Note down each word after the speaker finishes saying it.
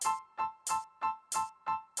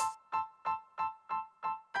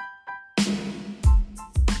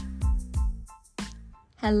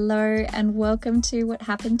Hello and welcome to What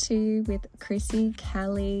Happened to You with Chrissy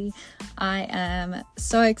Kelly. I am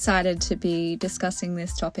so excited to be discussing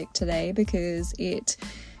this topic today because it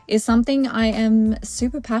is something I am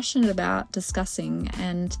super passionate about discussing,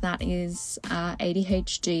 and that is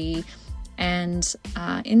ADHD and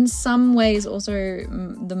in some ways also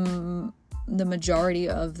the majority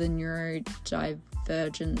of the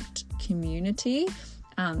neurodivergent community,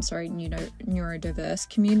 neurodiverse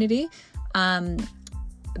community.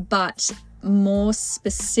 But more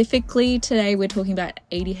specifically today we're talking about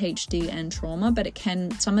ADHD and trauma, but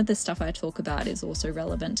some of the stuff I talk about is also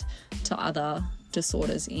relevant to other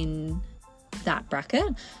disorders in that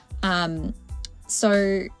bracket.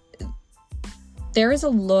 So there is a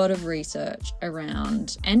lot of research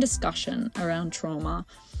around and discussion around trauma,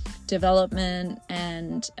 development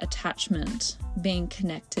and attachment being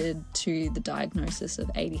connected to the diagnosis of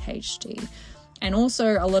ADHD. And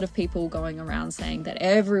also a lot of people going around saying that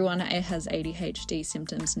everyone has ADHD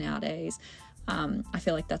symptoms nowadays. I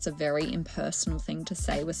feel like that's a very impersonal thing to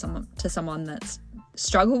say to someone that's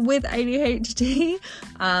struggled with ADHD,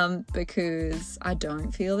 because I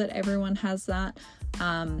don't feel that everyone has that.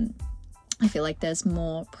 I feel like there's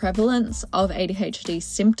more prevalence of ADHD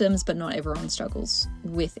symptoms, but not everyone struggles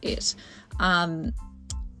with it.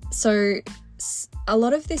 So a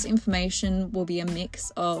lot of this information will be a mix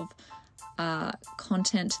of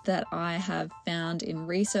content that I have found in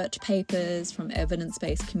research papers from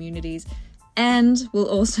evidence-based communities, and will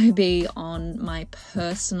also be on my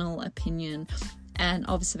personal opinion and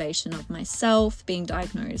observation of myself being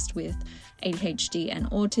diagnosed with ADHD and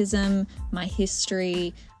autism, my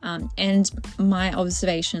history, and my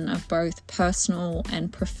observation of both personal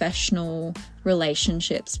and professional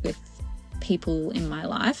relationships with people in my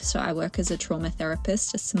life. So I work as a trauma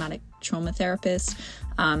therapist, a somatic trauma therapist.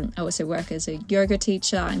 I also work as a yoga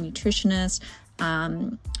teacher, a nutritionist.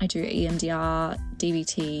 I do EMDR,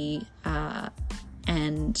 DBT,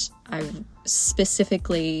 and I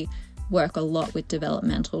specifically work a lot with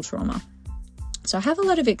developmental trauma. So I have a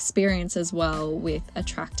lot of experience as well with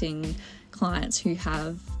attracting clients who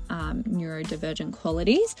have neurodivergent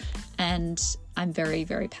qualities, and I'm very,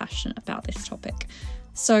 very passionate about this topic.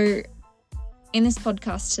 So in this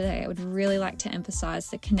podcast today, I would really like to emphasize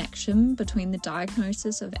the connection between the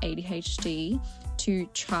diagnosis of ADHD to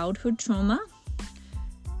childhood trauma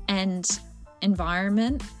and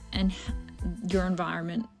environment, and your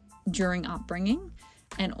environment during upbringing,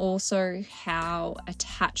 and also how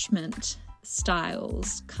attachment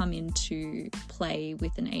styles come into play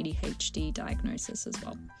with an ADHD diagnosis as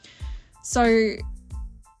well. So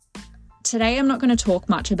today I'm not going to talk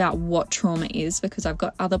much about what trauma is, because I've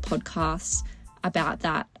got other podcasts about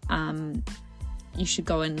that. You should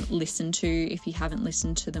go and listen to. If you haven't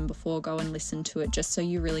listened to them before, go and listen to it just so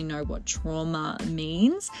you really know what trauma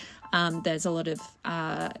means. There's a lot of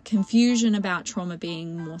confusion about trauma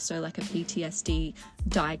being more so like a PTSD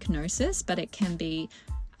diagnosis, but it can be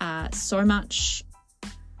so much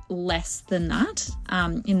less than that,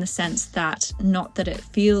 in the sense that not that it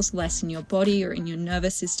feels less in your body or in your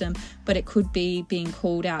nervous system, but it could be being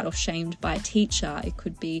called out or shamed by a teacher. It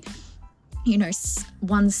could be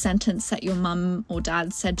one sentence that your mum or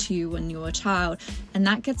dad said to you when you were a child, and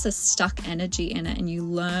that gets a stuck energy in it, and you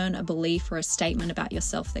learn a belief or a statement about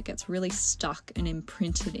yourself that gets really stuck and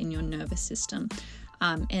imprinted in your nervous system,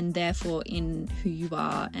 and therefore in who you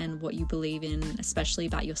are and what you believe in, especially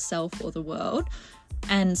about yourself or the world.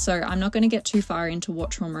 And so I'm not going to get too far into what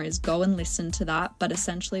trauma is. Go and listen to that. But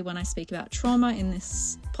essentially, when I speak about trauma in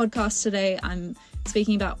this podcast today, I'm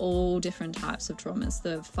speaking about all different types of traumas,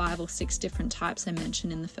 the 5 or 6 different types I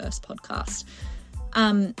mentioned in the first podcast.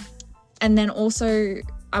 And then also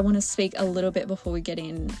I want to speak a little bit before we get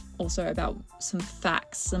in also about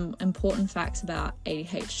some important facts about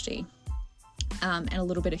ADHD, and a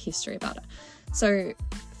little bit of history about it. So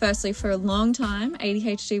firstly, for a long time,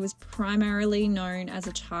 ADHD was primarily known as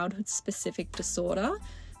a childhood-specific disorder,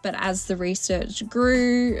 but as the research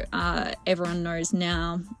grew, everyone knows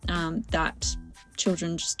now that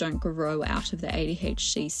children just don't grow out of the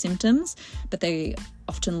ADHD symptoms, but they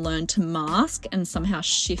often learn to mask and somehow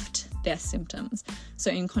shift their symptoms.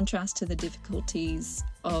 So in contrast to the difficulties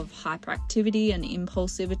of hyperactivity and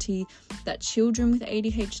impulsivity that children with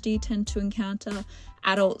ADHD tend to encounter,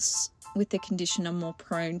 adults with the condition are more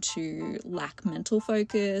prone to lack mental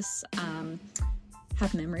focus,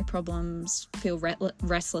 have memory problems, feel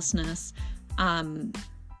restlessness,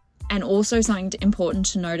 and also something important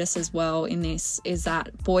to notice as well in this is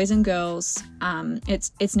that boys and girls,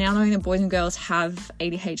 it's now known that boys and girls have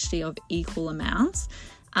ADHD of equal amounts,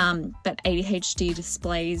 but ADHD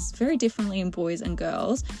displays very differently in boys and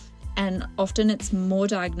girls, And often it's more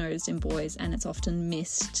diagnosed in boys and it's often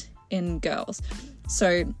missed in girls.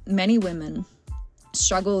 So many women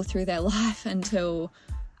struggle through their life until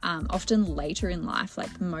often later in life.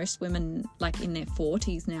 Like most women, like in their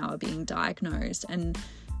 40s now, are being diagnosed and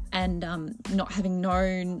not having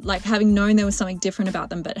known, like having known there was something different about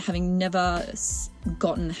them, but having never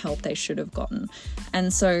gotten the help they should have gotten.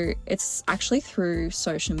 And so it's actually through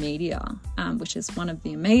social media, which is one of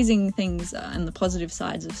the amazing things and the positive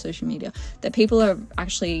sides of social media, that people are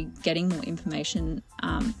actually getting more information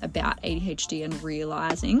about ADHD and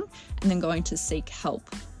realizing, and then going to seek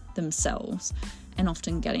help themselves and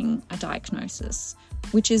often getting a diagnosis,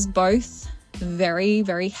 which is both very,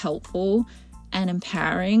 very helpful and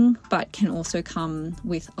empowering, but can also come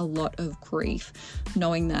with a lot of grief,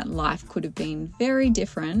 knowing that life could have been very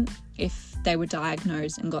different if they were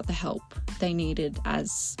diagnosed and got the help they needed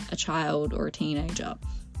as a child or a teenager.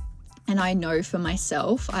 And I know for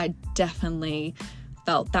myself, I definitely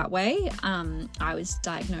felt that way. I was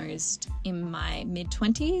diagnosed in my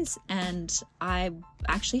mid-20s, and I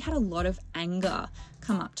actually had a lot of anger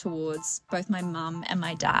come up towards both my mum and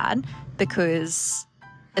my dad because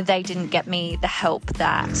they didn't get me the help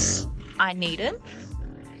that I needed.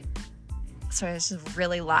 Sorry, this is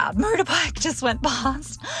really loud. Motorbike just went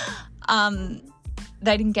past.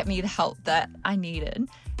 They didn't get me the help that I needed.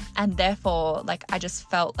 And therefore, like, I just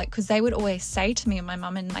felt like, because they would always say to me, and my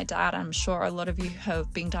mum and my dad, I'm sure a lot of you who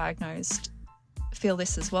have been diagnosed feel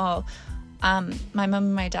this as well. My mum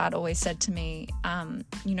and my dad always said to me,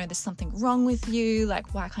 there's something wrong with you.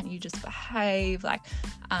 Like, why can't you just behave? Like,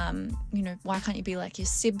 why can't you be like your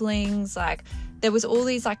siblings? Like, there was all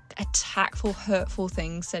these like attackful, hurtful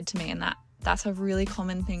things said to me. And that's a really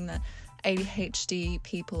common thing that ADHD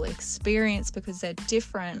people experience because they're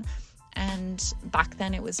different. And back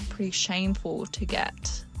then it was pretty shameful to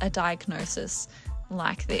get a diagnosis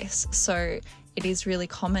like this. So it is really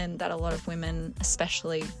common that a lot of women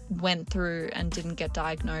especially went through and didn't get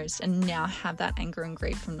diagnosed and now have that anger and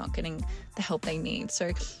grief from not getting the help they need.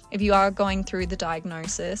 So if you are going through the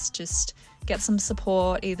diagnosis, just get some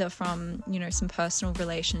support either from, some personal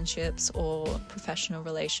relationships or professional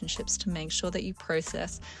relationships to make sure that you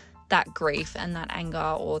process that grief and that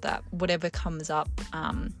anger or that whatever comes up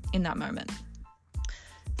in that moment.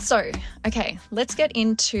 So, okay, let's get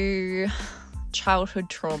into childhood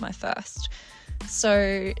trauma first.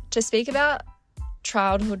 So to speak about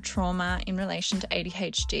childhood trauma in relation to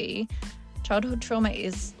ADHD, childhood trauma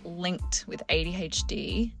is linked with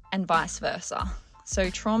ADHD and vice versa. So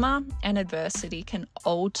trauma and adversity can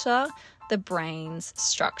alter the brain's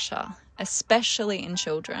structure, especially in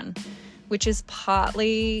children, which is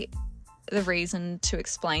partly the reason to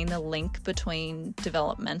explain the link between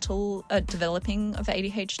developing of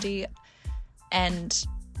ADHD and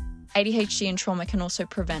ADHD and trauma can also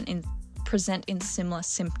present in similar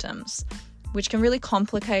symptoms, which can really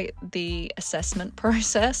complicate the assessment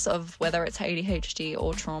process of whether it's ADHD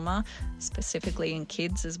or trauma, specifically in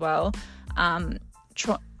kids as well.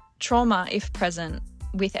 Trauma, if present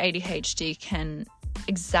with ADHD, can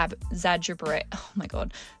exacerbate. Oh my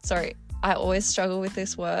God, sorry. I always struggle with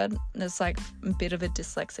this word. It's like a bit of a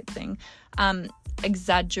dyslexic thing.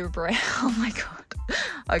 Exacerbate. Oh my God.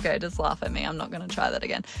 Okay, just laugh at me. I'm not going to try that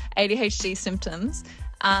again. ADHD symptoms.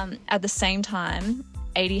 At the same time,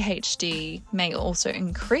 ADHD may also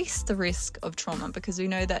increase the risk of trauma because we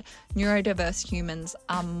know that neurodiverse humans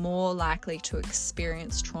are more likely to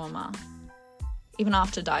experience trauma even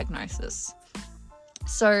after diagnosis.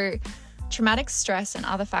 So traumatic stress and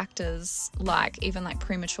other factors like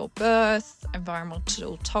premature birth,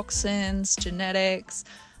 environmental toxins, genetics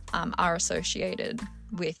are associated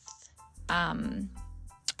with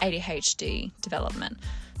ADHD development.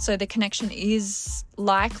 So the connection is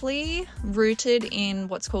likely rooted in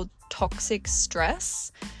what's called toxic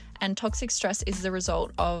stress. And toxic stress is the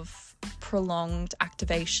result of prolonged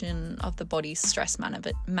activation of the body's stress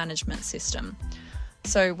management system.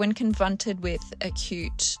 So when confronted with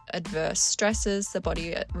acute adverse stresses, the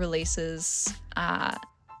body releases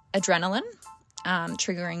adrenaline,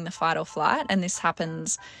 triggering the fight or flight. And this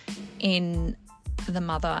happens in the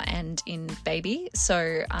mother and in baby.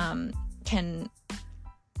 So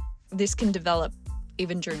this can develop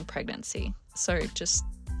even during pregnancy. So just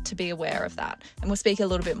to be aware of that. And we'll speak a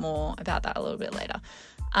little bit more about that a little bit later.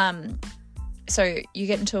 So you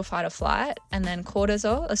get into a fight or flight, and then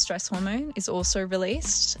cortisol, a stress hormone, is also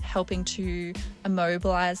released, helping to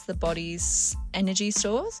immobilize the body's energy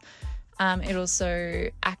stores. It also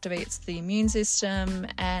activates the immune system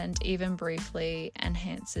and even briefly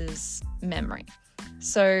enhances memory.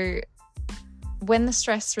 So when the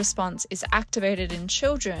stress response is activated in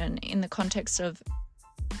children in the context of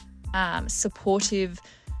supportive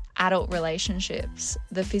adult relationships,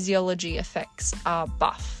 the physiology effects are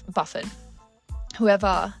buffered.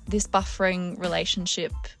 However, this buffering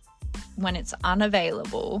relationship, when it's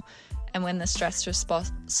unavailable and when the stress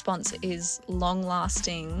response is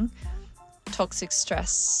long-lasting, toxic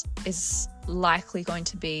stress is likely going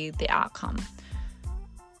to be the outcome.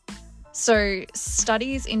 So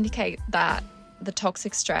studies indicate that the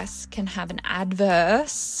toxic stress can have an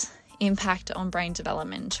adverse impact on brain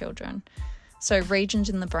development in children. So regions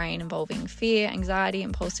in the brain involving fear, anxiety,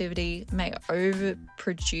 impulsivity may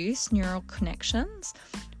overproduce neural connections,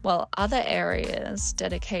 while other areas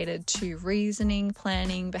dedicated to reasoning,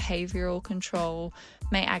 planning, behavioral control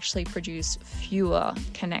may actually produce fewer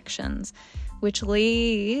connections, which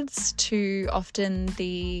leads to often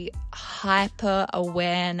the hyper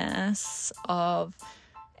awareness of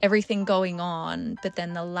everything going on, but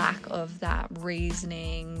then the lack of that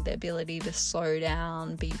reasoning, the ability to slow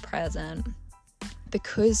down, be present,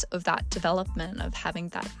 because of that development of having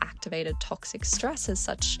that activated toxic stress as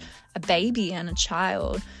such a baby and a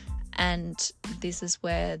child. And this is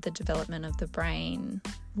where the development of the brain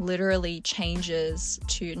literally changes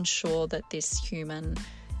to ensure that this human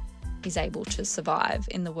is able to survive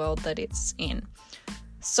in the world that it's in.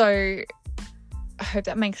 So I hope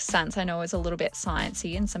that makes sense. I know it's a little bit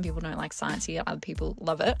sciencey, and some people don't like sciencey, other people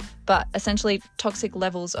love it. But essentially, toxic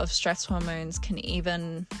levels of stress hormones can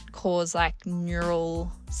even cause like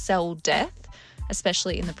neural cell death,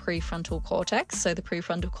 especially in the prefrontal cortex. So the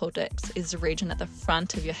prefrontal cortex is the region at the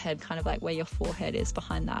front of your head, kind of like where your forehead is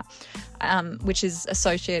behind that, which is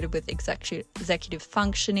associated with executive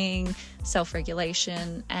functioning,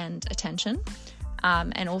 self-regulation, and attention.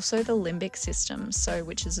 And also the limbic system, so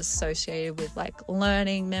which is associated with like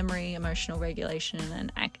learning, memory, emotional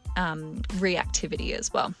regulation, and reactivity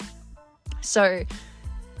as well. So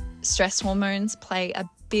stress hormones play a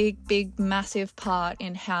big, massive part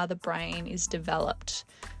in how the brain is developed,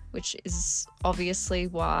 which is obviously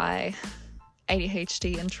why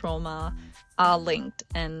ADHD and trauma are linked,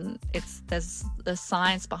 and there's the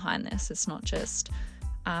science behind this. It's not just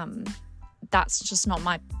that's just not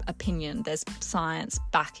my opinion. There's science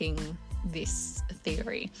backing this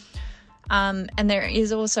theory. And there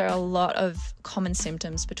is also a lot of common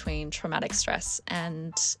symptoms between traumatic stress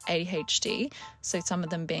and ADHD. So some of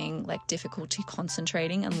them being like difficulty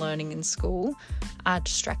concentrating and learning in school,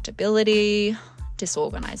 distractibility,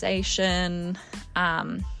 disorganization,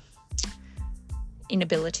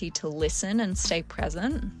 inability to listen and stay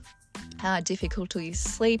present, difficulty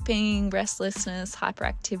sleeping, restlessness,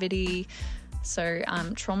 hyperactivity. So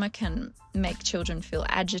trauma can make children feel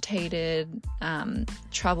agitated,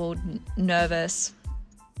 troubled, nervous,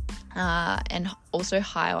 and also on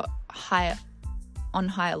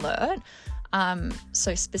high alert.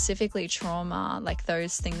 So specifically trauma, like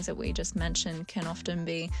those things that we just mentioned, can often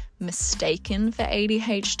be mistaken for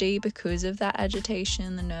ADHD because of that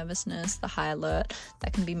agitation, the nervousness, the high alert.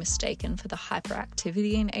 That can be mistaken for the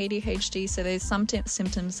hyperactivity in ADHD. So there's some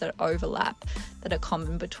symptoms that overlap that are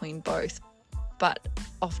common between both, but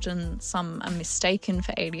often some are mistaken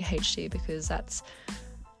for ADHD because that's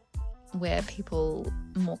where people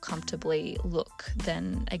more comfortably look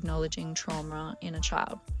than acknowledging trauma in a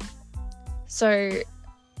child. So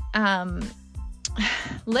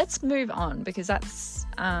let's move on, because that's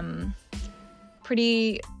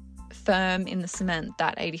pretty firm in the cement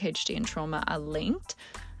that ADHD and trauma are linked,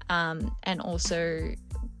 and also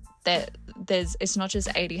that it's not just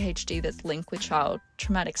ADHD that's linked with child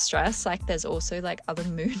traumatic stress. Like there's also like other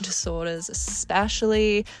mood disorders,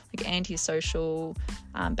 especially like antisocial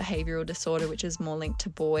behavioral disorder, which is more linked to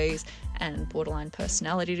boys, and borderline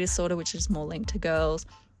personality disorder, which is more linked to girls,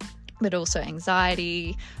 but also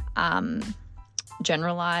anxiety,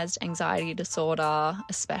 generalized anxiety disorder,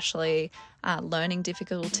 especially learning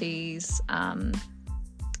difficulties.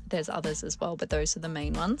 There's others as well, but those are the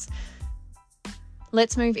main ones.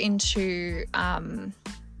 Let's move into,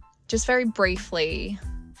 just very briefly,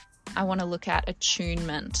 I want to look at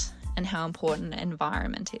attunement and how important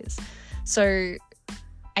environment is. So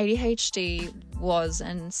ADHD was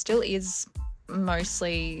and still is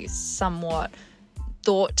mostly somewhat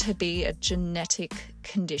thought to be a genetic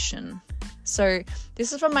condition. So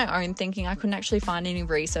this is from my own thinking. I couldn't actually find any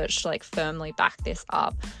research to like firmly back this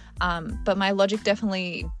up. But my logic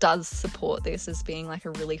definitely does support this as being like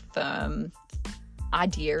a really firm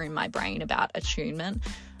idea in my brain about attunement.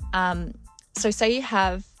 So say you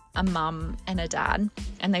have a mum and a dad,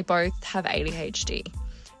 and they both have ADHD,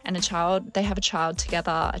 and they have a child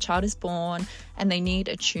together, a child is born, and they need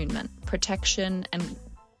attunement, protection, and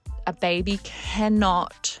a baby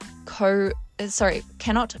cannot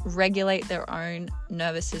cannot regulate their own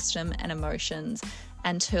nervous system and emotions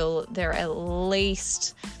until they're at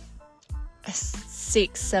least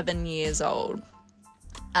 6-7 years old.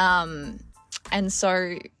 And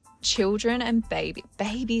so children and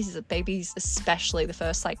babies especially the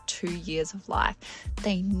first 2 years of life,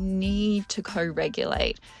 they need to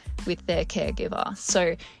co-regulate with their caregiver.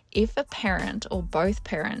 So if a parent or both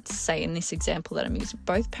parents, say in this example that I'm using,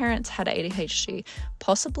 both parents had ADHD,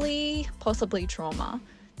 possibly trauma,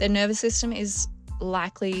 their nervous system is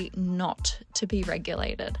likely not to be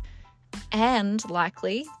regulated, and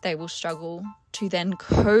likely they will struggle to then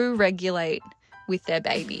co-regulate with their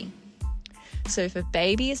baby. So if a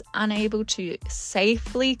baby is unable to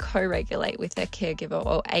safely co-regulate with their caregiver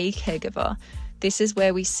or a caregiver, this is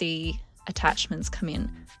where we see attachments come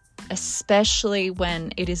in, especially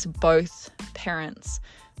when it is both parents,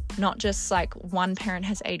 not just one parent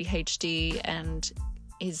has ADHD and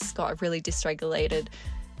is got a really dysregulated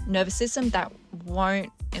nervous system. That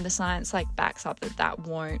won't, in the science backs up that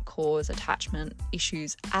won't cause attachment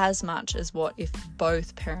issues as much as what if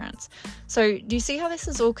both parents. So do you see how this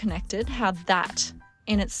is all connected? How that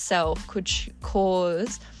in itself could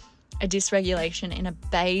cause a dysregulation in a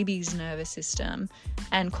baby's nervous system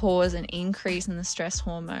and cause an increase in the stress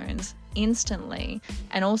hormones instantly,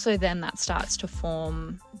 and also then that starts to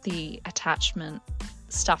form the attachment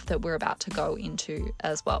stuff that we're about to go into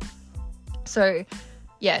as well. So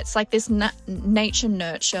yeah, it's this nature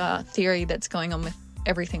nurture theory that's going on with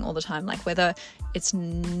everything all the time, whether it's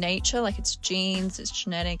nature, it's genes, it's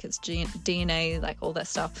genetic, it's DNA, all that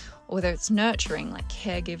stuff, or whether it's nurturing,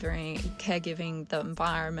 caregiving, the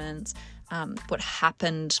environment, what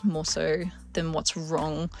happened more so than what's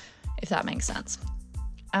wrong, if that makes sense.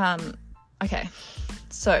 Okay,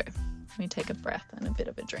 so let me take a breath and a bit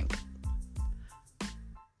of a drink.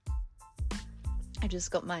 I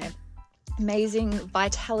just got my amazing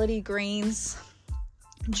Vitality Greens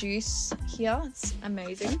juice here. It's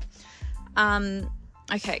amazing.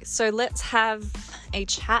 Okay, so let's have a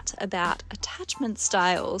chat about attachment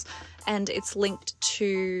styles, and it's linked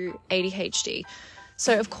to ADHD.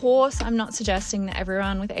 So of course, I'm not suggesting that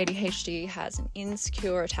everyone with ADHD has an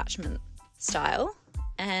insecure attachment style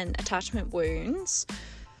and attachment wounds.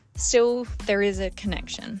 Still, there is a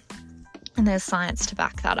connection, and there's science to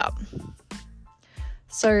back that up.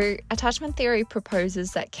 So attachment theory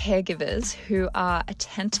proposes that caregivers who are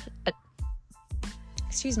attentive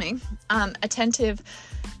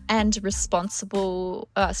and responsive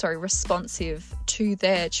to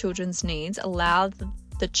their children's needs allow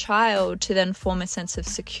the child to then form a sense of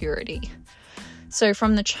security. So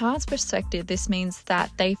from the child's perspective, this means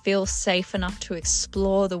that they feel safe enough to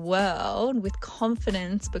explore the world with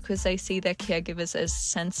confidence because they see their caregivers as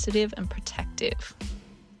sensitive and protective.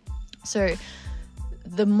 So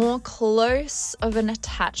the more close of an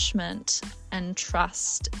attachment and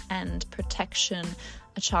trust and protection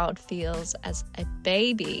a child feels as a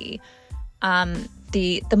baby,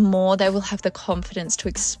 the more they will have the confidence to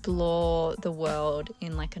explore the world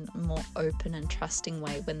in a more open and trusting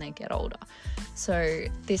way when they get older. So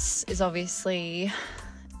this is obviously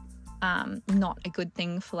not a good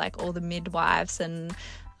thing for all the midwives and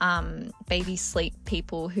baby sleep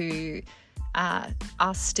people who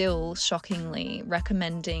are still shockingly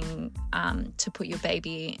recommending to put your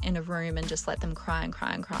baby in a room and just let them cry and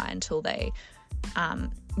cry and cry until they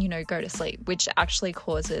go to sleep, which actually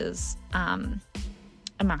causes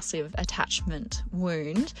a massive attachment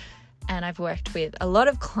wound. And I've worked with a lot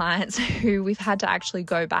of clients who we've had to actually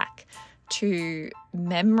go back to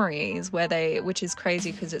memories which is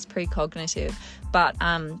crazy because it's precognitive, but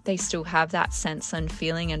they still have that sense and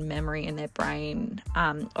feeling and memory in their brain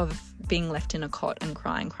of being left in a cot and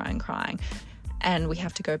crying. And we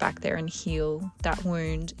have to go back there and heal that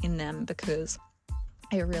wound in them because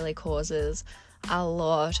it really causes a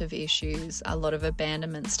lot of issues, a lot of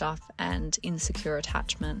abandonment stuff and insecure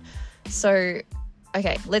attachment. So,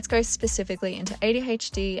 okay, let's go specifically into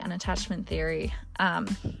ADHD and attachment theory.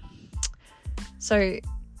 So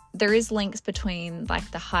there is links between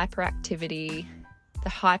the hyperactivity, the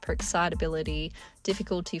hyperexcitability,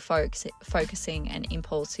 difficulty focusing and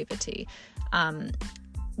impulsivity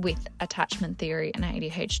with attachment theory and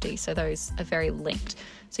ADHD. So those are very linked.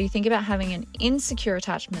 So you think about having an insecure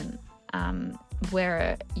attachment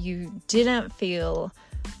where you didn't feel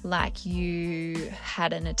like you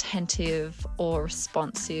had an attentive or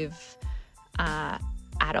responsive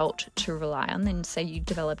adult to rely on. Then say you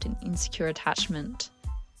developed an insecure attachment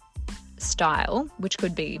style, which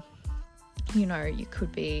could be, you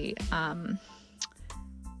could be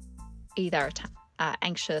either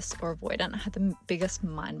anxious or avoidant. I had the biggest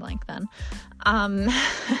mind blank then.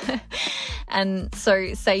 And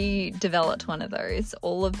so say you developed one of those,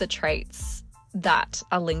 all of the traits that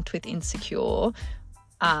are linked with insecure,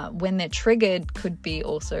 when they're triggered, could be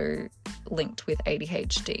also linked with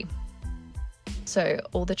ADHD. So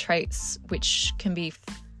all the traits which can be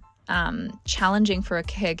challenging for a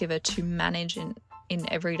caregiver to manage in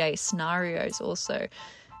everyday scenarios also,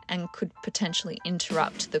 and could potentially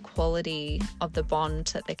interrupt the quality of the bond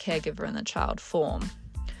that the caregiver and the child form.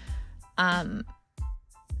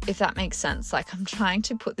 If that makes sense, like I'm trying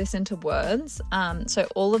to put this into words. So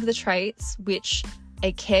all of the traits which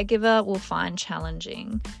a caregiver will find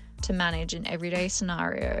challenging to manage in everyday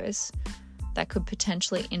scenarios that could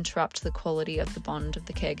potentially interrupt the quality of the bond of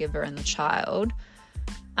the caregiver and the child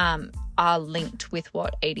are linked with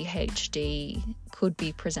what ADHD could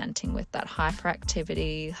be presenting with, that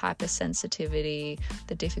hyperactivity, hypersensitivity,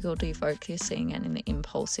 the difficulty focusing, and in the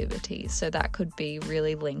impulsivity. So that could be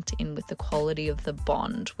really linked in with the quality of the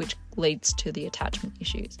bond, which leads to the attachment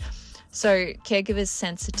issues. So caregivers'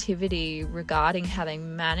 sensitivity regarding how they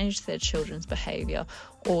manage their children's behaviour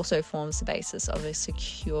also forms the basis of a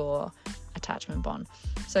secure attachment bond.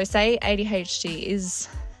 So say ADHD is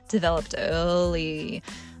developed early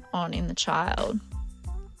on in the child,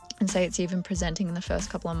 and say it's even presenting in the first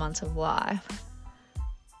couple of months of life,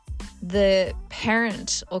 the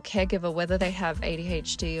parent or caregiver, whether they have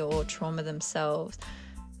ADHD or trauma themselves,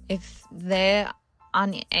 if they're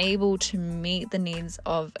unable to meet the needs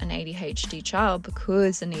of an ADHD child,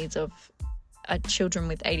 because the needs of children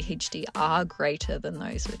with ADHD are greater than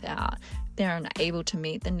those without, they're unable to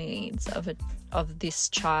meet the needs of this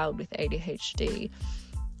child with ADHD,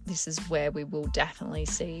 this is where we will definitely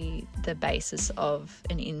see the basis of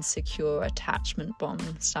an insecure attachment bond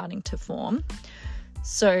starting to form.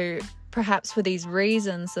 So perhaps for these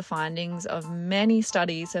reasons, the findings of many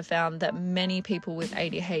studies have found that many people with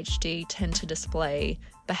ADHD tend to display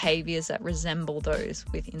behaviours that resemble those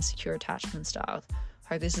with insecure attachment styles.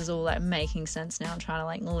 I hope this is all like making sense now. I'm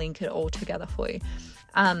trying to link it all together for you.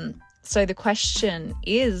 So the question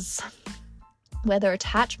is whether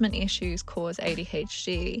attachment issues cause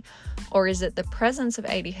ADHD, or is it the presence of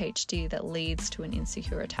ADHD that leads to an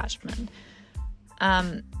insecure attachment?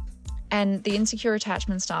 And the insecure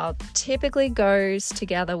attachment style typically goes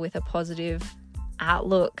together with a positive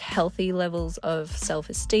outlook, healthy levels of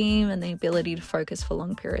self-esteem, and the ability to focus for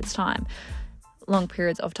long periods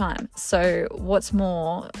of time. So what's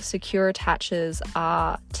more, secure attachers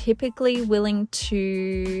are typically willing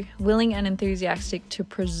and enthusiastic to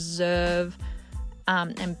preserve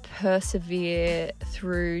and persevere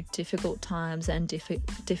through difficult times and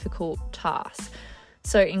difficult tasks.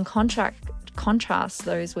 So in contrast,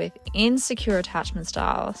 those with insecure attachment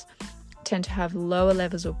styles tend to have lower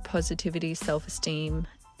levels of positivity, self-esteem,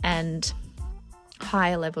 and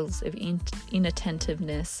higher levels of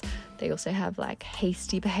inattentiveness. They also have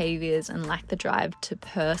hasty behaviors and lack the drive to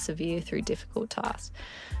persevere through difficult tasks.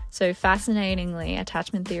 So fascinatingly,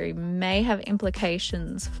 attachment theory may have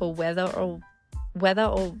implications for whether or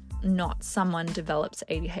not someone develops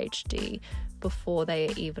ADHD before they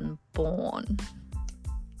are even born.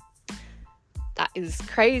 That is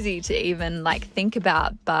crazy to even think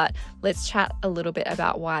about, but let's chat a little bit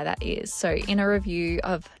about why that is. So in a review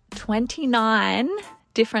of 29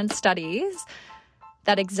 different studies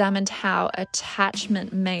that examined how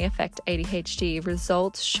attachment may affect ADHD,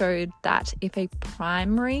 results showed that if a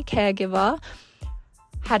primary caregiver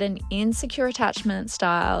had an insecure attachment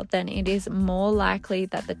style, then it is more likely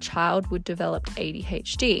that the child would develop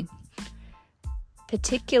ADHD.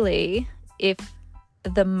 Particularly if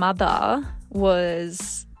the mother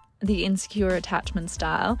was the insecure attachment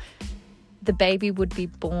style, the baby would be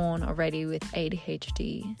born already with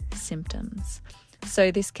ADHD symptoms.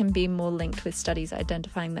 So this can be more linked with studies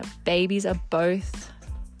identifying that babies are both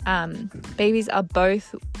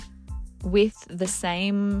with the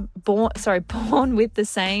same born with the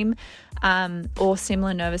same or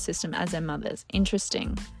similar nervous system as their mothers.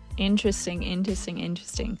 Interesting.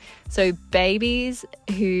 So babies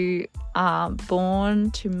who are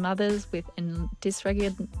born to mothers with a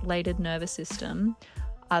dysregulated nervous system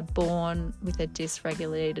are born with a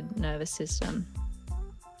dysregulated nervous system.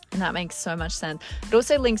 And that makes so much sense. It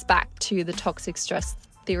also links back to the toxic stress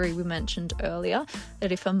theory we mentioned earlier,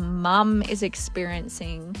 that if a mum is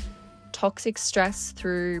experiencing toxic stress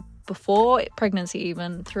before pregnancy,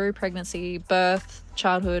 even through pregnancy, birth,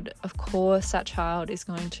 childhood, of course that child is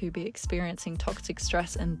going to be experiencing toxic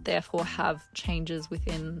stress and therefore have changes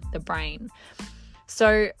within the brain.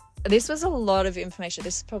 So this was a lot of information.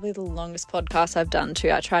 This is probably the longest podcast I've done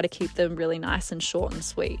too. I try to keep them really nice and short and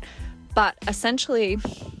sweet. But essentially,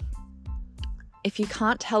 if you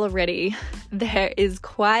can't tell already, there is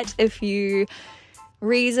quite a few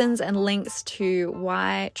reasons and links to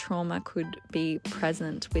why trauma could be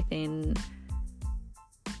present within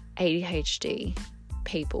ADHD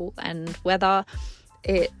people, and whether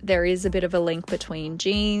there is a bit of a link between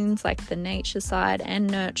genes, like the nature side, and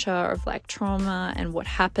nurture of like trauma and what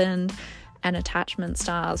happened, and attachment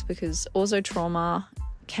styles, because also trauma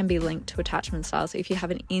can be linked to attachment styles. If you have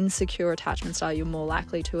an insecure attachment style, you're more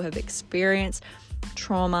likely to have experienced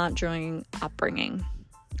trauma during upbringing,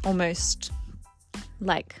 almost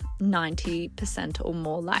like 90% or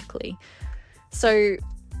more likely. So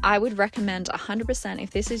I would recommend 100%, if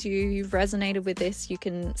this is you've resonated with this, you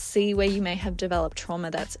can see where you may have developed trauma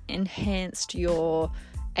that's enhanced your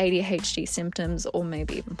ADHD symptoms, or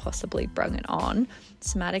maybe even possibly brought it on.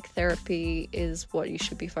 Somatic therapy is what you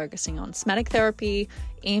should be focusing on. Somatic therapy,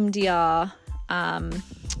 EMDR,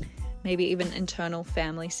 maybe even internal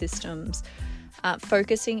family systems,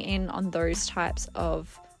 focusing in on those types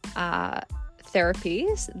of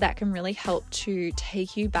therapies that can really help to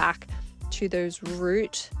take you back to those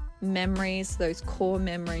root memories, those core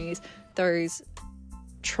memories, those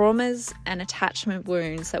traumas and attachment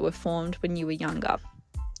wounds that were formed when you were younger.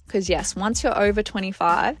 Because yes, once you're over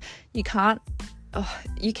 25, you can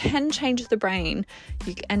change the brain,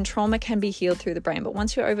 and trauma can be healed through the brain. But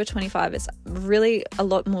once you're over 25, it's really a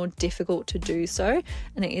lot more difficult to do so,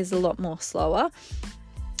 and it is a lot more slower.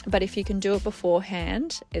 But if you can do it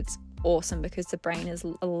beforehand, it's awesome, because the brain is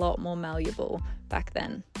a lot more malleable back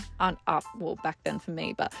then. Back then for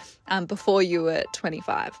me, but before you were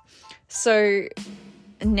 25. So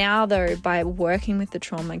now though, by working with the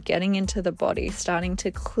trauma, getting into the body, starting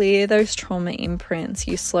to clear those trauma imprints,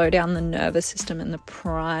 you slow down the nervous system and the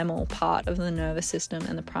primal part of the nervous system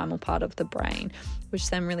and the primal part of the brain,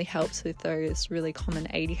 which then really helps with those really common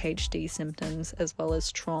ADHD symptoms, as well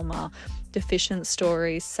as trauma, deficient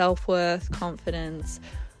stories, self-worth, confidence,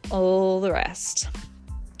 all the rest.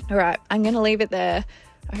 All right, I'm going to leave it there.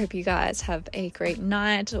 I hope you guys have a great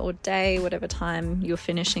night or day, whatever time you're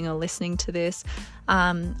finishing or listening to this.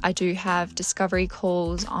 I do have discovery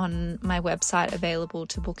calls on my website available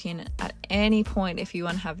to book in at any point. If you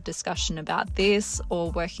want to have a discussion about this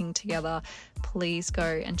or working together, please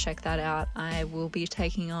go and check that out. I will be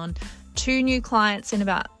taking on 2 new clients in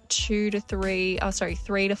about 3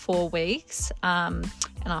 to 4 weeks.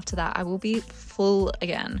 And after that, I will be full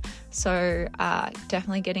again. So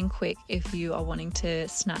definitely get in quick if you are wanting to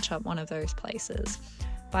snatch up one of those places.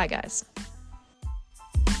 Bye, guys.